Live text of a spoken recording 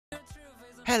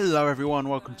Hello everyone,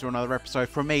 welcome to another episode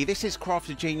from me. This is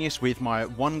CraftedGenius with my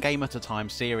One Game at a Time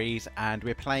series, and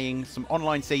we're playing some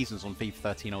online seasons on FIFA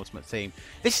 13 Ultimate Team.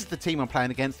 This is the team I'm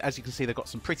playing against. As you can see, they've got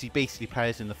some pretty beastly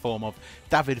players in the form of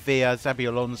David Villa, Xabi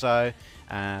Alonso,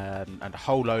 and a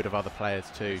whole load of other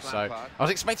players too. So I was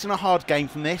expecting a hard game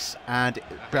from this, and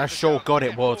sure God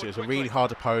it was. It was a really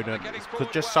hard opponent,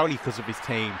 just solely because of his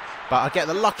team. But I get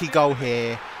the lucky goal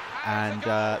here. And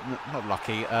not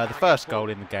lucky, the first goal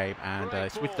in the game, and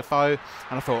it's with Defoe, and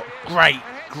I thought, great,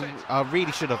 I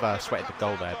really should have sweated the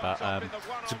goal there, but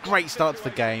it's a great start to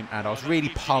the game, and I was really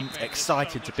pumped,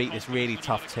 excited to beat this really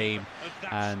tough team,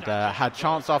 and had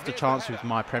chance after chance with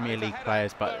my Premier League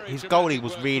players, but his goalie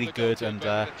was really good, and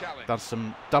done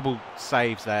some double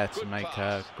saves there to make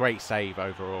a great save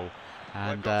overall.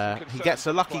 And he gets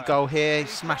a lucky goal here, he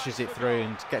smashes it through,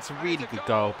 and gets a really good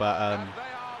goal, but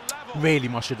really,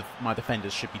 my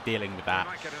defenders should be dealing with that.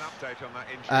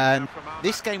 And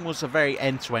this game was a very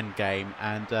end-to-end game,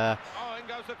 and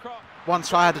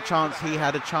once I had a chance, he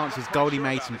had a chance. His goalie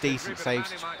made some decent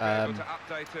saves in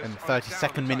the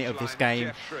 32nd minute of this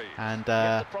game, and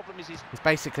it's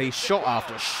basically shot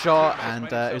after shot,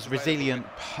 and it was resilient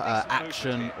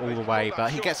action all the way.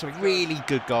 But he gets a really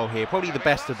good goal here, probably the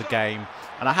best of the game,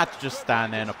 and I had to just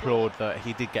stand there and applaud that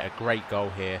he did get a great goal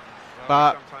here.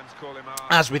 But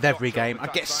as with every game, I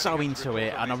get so into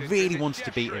it, and I really wanted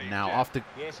to beat him now. After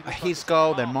his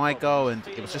goal, then my goal, and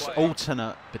it was just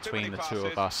alternate between the two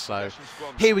of us. So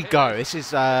here we go. This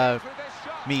is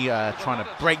me trying to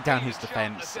break down his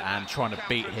defence and trying to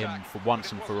beat him for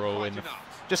once and for all.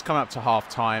 Just come up to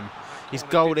half-time. His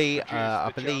goalie,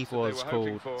 I believe, was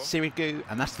called Sirigu,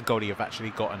 and that's the goalie I've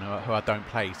actually gotten who I don't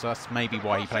play. So that's maybe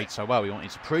why he played so well. He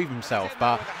wanted to prove himself.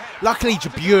 But luckily,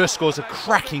 xabi scores a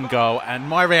cracking goal, and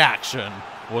my reaction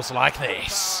was like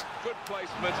this.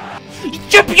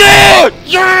 xabi!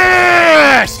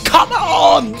 Yes! Come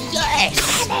on!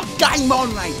 Yes! Come on! Game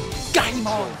on, mate! Game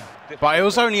on! But it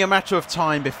was only a matter of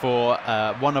time before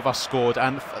one of us scored,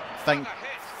 and thank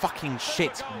fucking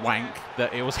shit wank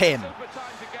that it was him.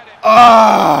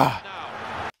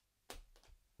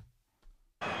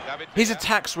 His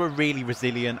attacks were really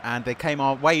resilient, and they came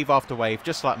on wave after wave,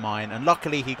 just like mine, and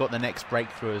luckily he got the next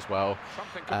breakthrough as well.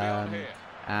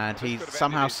 And he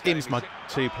somehow skims my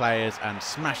two players and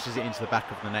smashes it into the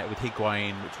back of the net with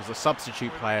Higuain, which was a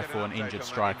substitute player for an injured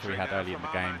striker we had early in the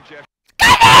game.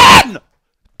 Come on!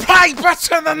 Play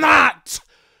better than that!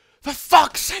 For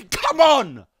fuck's sake, come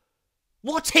on!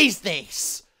 What is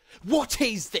this? What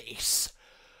is this?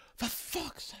 For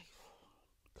fuck's sake.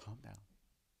 Calm down.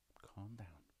 Calm down.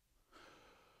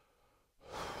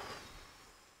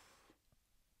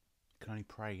 You can only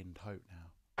pray and hope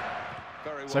now.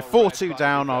 So 4-2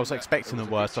 down, I was expecting the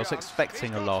worst. I was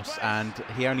expecting a loss, and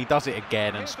he only does it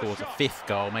again and scores a fifth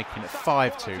goal, making it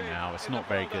 5-2 now. It's not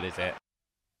very good, is it?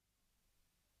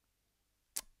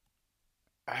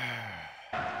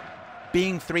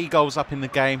 Being 3 goals up in the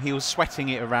game, he was sweating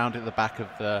it around at the back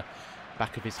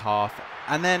of his half,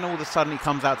 and then all of a sudden it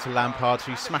comes out to Lampard,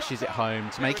 who smashes it home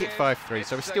to make it 5-3.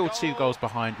 So we're still 2 goals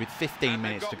behind with 15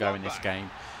 minutes to go in this game.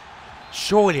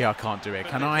 Surely I can't do it,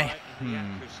 can I?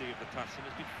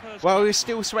 Well, he was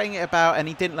still swaying it about, and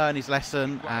he didn't learn his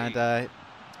lesson, and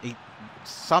he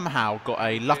somehow got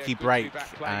a lucky break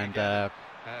and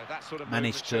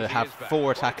managed to have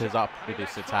 4 attackers up with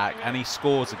this attack, and he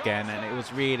scores again, and it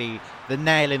was really the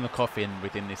nail in the coffin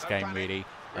within this game, really.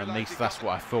 At least that's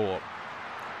what I thought.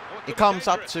 It comes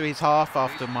up to his half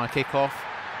after my kickoff,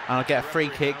 and I get a free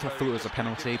kick. I thought it was a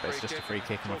penalty, but it's just a free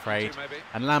kick, I'm afraid.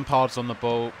 And Lampard's on the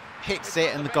ball, hits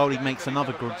it, and the goalie makes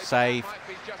another good save,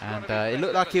 and it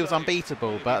looked like he was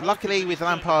unbeatable. But luckily, with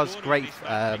Lampard's great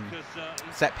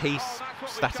set piece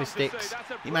statistics,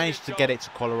 he managed to get it to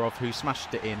Kolarov, who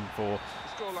smashed it in for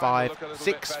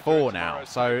 6-4 now.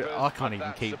 So I can't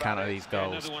even keep count of these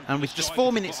goals. And with just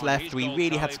 4 minutes left, we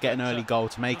really had to get an early goal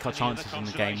to make our chances in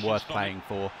the game worth playing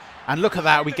for. And look at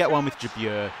that, we get one with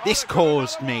xabi. This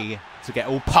caused me to get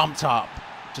all pumped up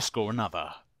to score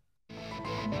another.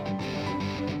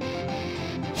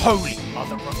 Holy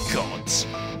Mother of Gods!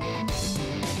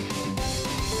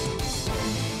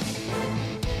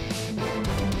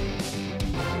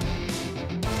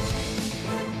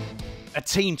 A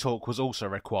team talk was also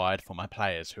required for my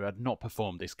players who had not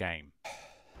performed this game.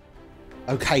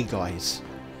 Okay guys,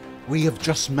 we have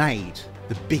just made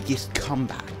the biggest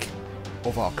comeback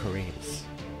of our careers.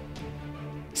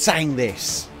 Saying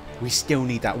this, we still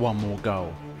need that one more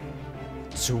goal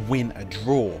to win a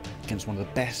draw against one of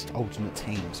the best ultimate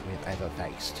teams we've ever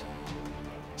faced.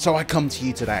 So I come to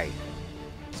you today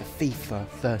as a FIFA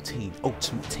 13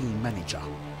 Ultimate Team Manager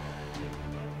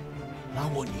I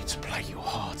want you to play your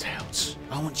heart out.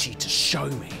 I want you to show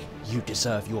me you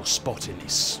deserve your spot in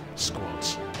this squad.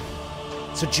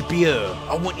 So Jabir,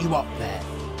 I want you up there,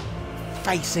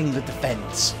 facing the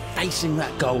defence, facing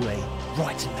that goalie,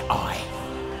 right in the eye,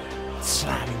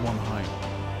 slamming one home.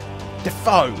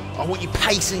 Defoe, I want you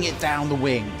pacing it down the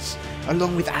wings,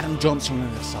 along with Adam Johnson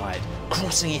on the side,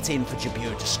 crossing it in for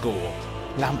Jabir to score.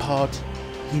 Lampard,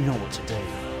 you know what to do.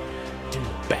 Do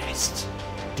your best.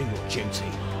 Do your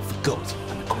duty for God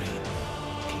and the Queen.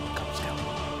 Kingdom comes down.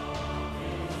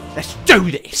 Let's do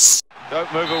this!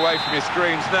 Don't move away from your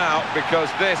screens now, because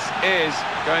this is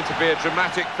going to be a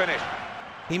dramatic finish.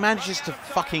 He manages to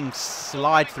fucking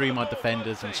slide through my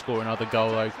defenders and score another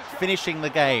goal, though, finishing the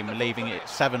game, leaving it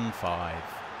 7-5.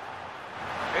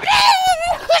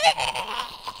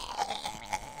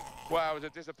 Wow, it was a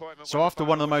disappointment. So after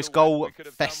one of the most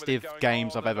goal-festive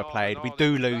games I've ever played, we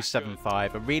do lose 7-5. I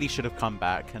really should have come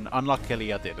back, and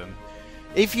unluckily I didn't.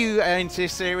 If you are into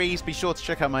this series, be sure to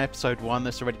check out my episode 1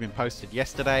 that's already been posted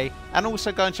yesterday. And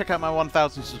also go and check out my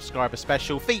 1000 subscriber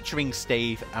special featuring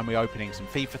Steve, and we're opening some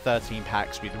FIFA 13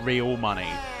 packs with real money.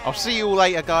 I'll see you all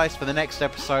later, guys, for the next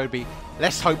episode.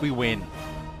 Let's hope we win.